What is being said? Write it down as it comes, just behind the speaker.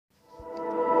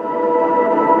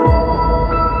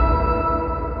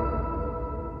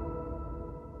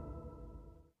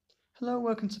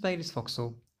Welcome to Baylis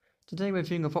Vauxhall. Today we're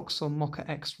viewing a Vauxhall Mokka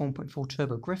X 1.4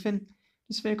 Turbo Griffin.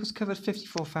 This vehicle's covered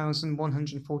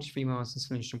 54,143 miles and is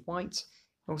finished in white.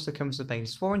 It also comes with a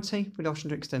Baylis warranty with the option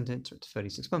to extend it to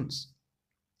 36 months.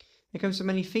 It comes with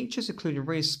many features including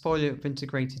rear spoiler with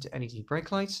integrated LED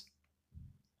brake lights,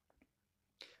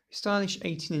 stylish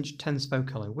 18-inch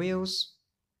 10-spoke alloy wheels,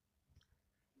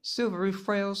 silver roof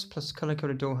rails plus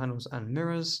colour-coded door handles and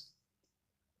mirrors.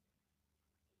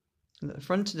 And at the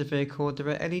front of the vehicle there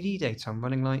are LED daytime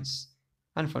running lights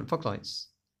and front fog lights.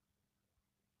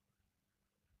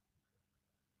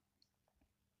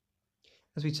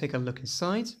 As we take a look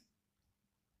inside,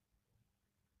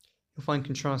 you'll find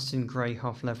contrasting grey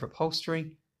half-leather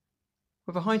upholstery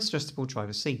with a height adjustable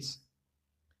driver's seat.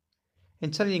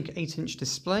 IntelliLink 8-inch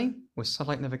display with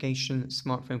satellite navigation,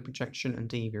 smartphone projection and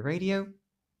DAB radio.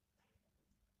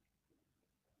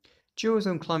 Dual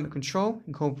zone climate control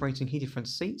incorporating heated front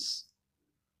seats.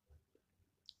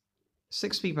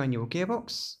 6-speed manual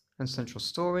gearbox and central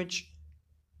storage.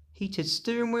 Heated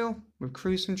steering wheel with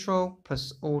cruise control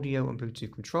plus audio and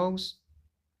Bluetooth controls.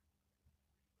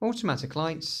 Automatic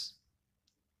lights.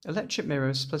 Electric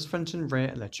mirrors plus front and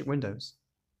rear electric windows.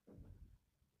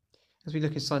 As we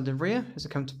look inside the rear, there's a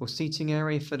comfortable seating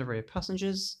area for the rear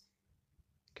passengers,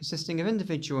 consisting of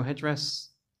individual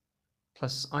headrests,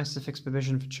 plus ISOFIX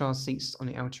provision for child seats on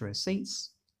the outer rear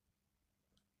seats.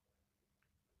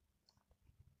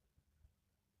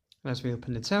 And as we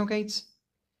open the tailgate,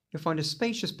 you'll find a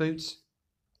spacious boot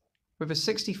with a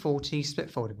 60/40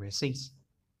 split folding rear seat.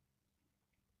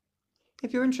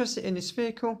 If you're interested in this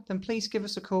vehicle, then please give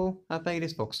us a call at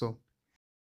Baylis Vauxhall.